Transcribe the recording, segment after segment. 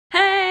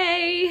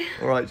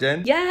All right,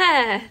 Jen?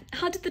 Yeah.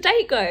 How did the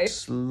date go?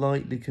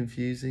 Slightly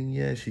confusing,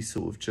 yeah. She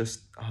sort of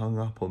just hung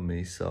up on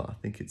me, so I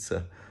think it's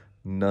a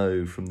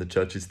no from the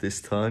judges this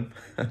time.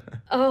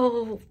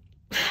 Oh,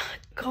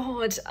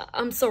 God.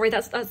 I'm sorry.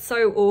 That's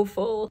so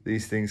awful.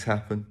 These things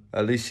happen.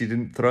 At least she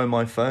didn't throw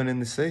my phone in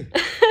the sea.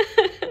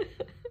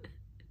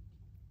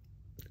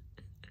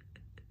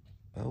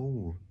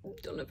 Oh.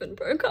 Donovan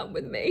broke up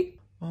with me.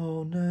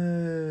 Oh,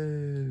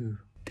 no.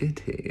 Did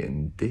he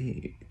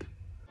indeed?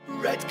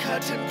 Red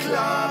Curtain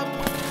Club.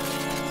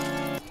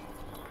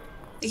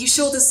 Are you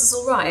sure this is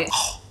all right?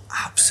 Oh,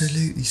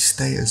 absolutely.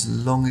 Stay as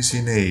long as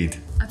you need.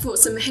 I brought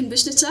some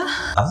Hinbeschnitter.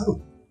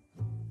 Oh.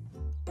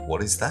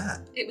 What is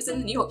that? It was in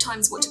the New York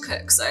Times What to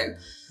Cook, so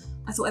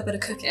I thought I'd better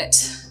cook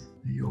it.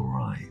 Are you all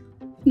right?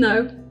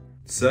 No.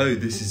 So,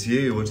 this is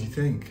you. What do you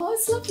think? Oh,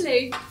 it's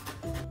lovely.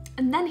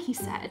 And then he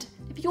said,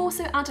 if you're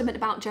so adamant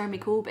about Jeremy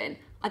Corbyn,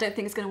 I don't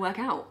think it's going to work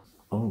out.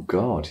 Oh,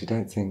 God. You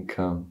don't think,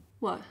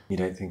 What? You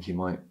don't think you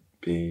might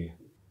be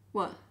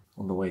What?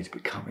 on the way to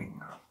becoming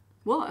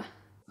What?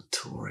 a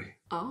Tory?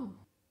 Oh.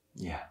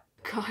 Yeah.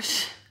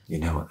 Gosh. You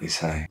know what they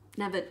say.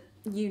 Never,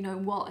 you know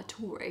what, a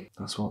Tory.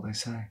 That's what they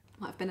say.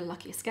 Might have been a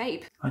lucky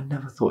escape. I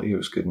never thought he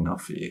was good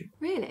enough for you.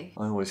 Really?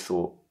 I always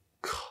thought,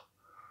 God,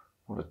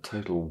 what a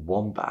total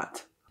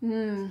wombat.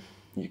 You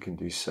can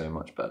do so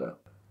much better.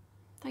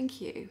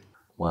 Thank you.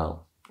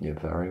 Well, you're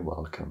very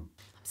welcome.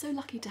 I'm so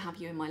lucky to have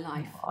you in my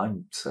life.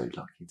 I'm so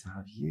lucky to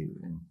have you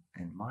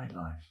in my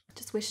life. I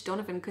just wish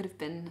Donovan could have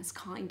been as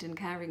kind and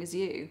caring as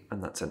you.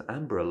 And that's an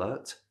Amber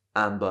Alert.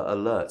 Amber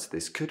Alert.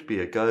 This could be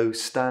a go.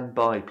 Stand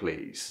by,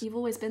 please. You've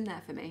always been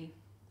there for me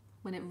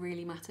when it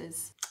really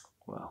matters.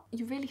 Well,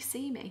 You really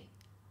see me.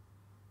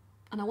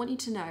 And I want you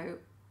to know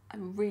I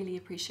really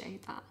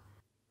appreciate that.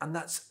 And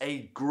that's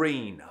a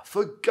green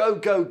for go,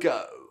 go,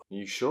 go.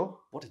 you sure?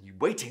 What are you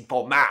waiting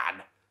for,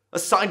 man? A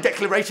signed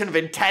declaration of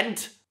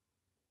intent?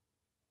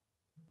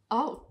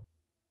 Oh.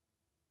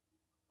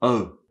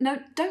 Oh, No,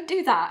 don't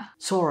do that.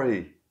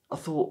 sorry. I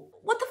thought...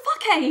 What the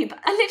fuck, Abe?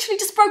 I literally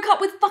just broke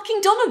up with fucking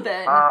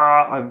Donovan.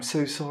 I'm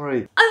so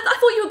sorry. I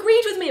thought you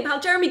agreed with me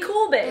about Jeremy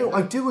Corbyn. No,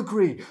 I do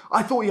agree.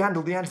 I thought he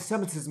handled the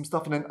anti-Semitism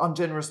stuff in an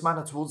ungenerous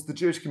manner towards the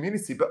Jewish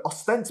community, but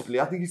ostensibly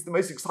I think he's the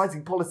most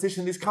exciting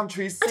politician this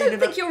country has I seen. don't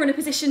think you're in a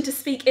position to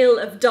speak ill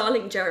of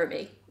darling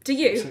Jeremy. Do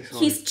you? So sorry.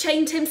 He's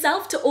chained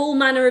himself to all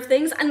manner of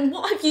things, and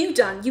what have you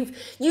done? You've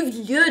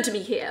lured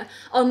me here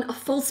on a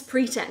false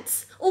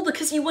pretense, all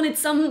because you wanted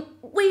some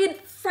weird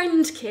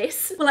friend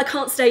kiss. Well, I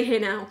can't stay here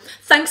now.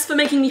 Thanks for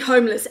making me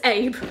homeless,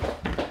 Abe.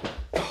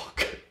 Oh,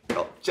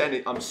 God,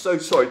 Jenny, I'm so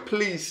sorry.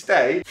 Please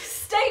stay.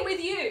 Stay with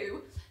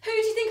you? Who do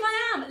you think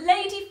I am?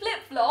 Lady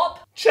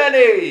Flip-Flop?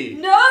 Jenny!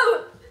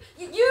 No!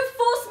 You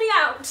forced me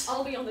out.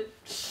 I'll be on the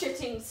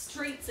shitting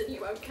streets and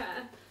you won't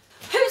care.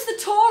 Who's the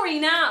Tory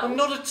now? I'm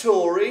not a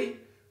Tory.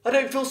 I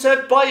don't feel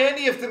served by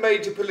any of the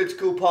major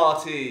political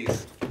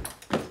parties.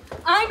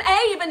 I'm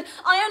Abe and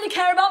I only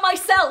care about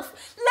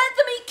myself. Let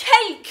them eat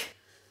cake.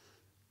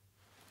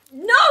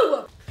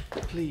 No!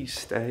 Please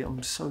stay.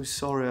 I'm so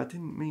sorry. I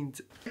didn't mean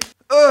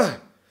to...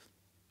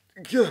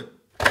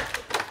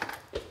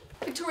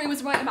 Victoria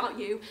was right about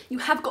you. You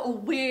have got a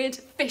weird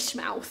fish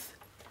mouth.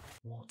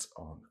 What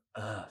on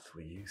earth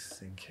were you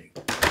thinking?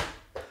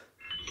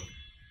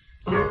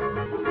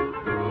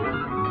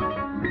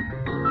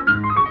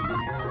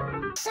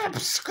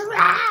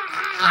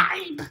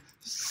 Subscribe!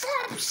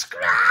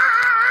 Subscribe!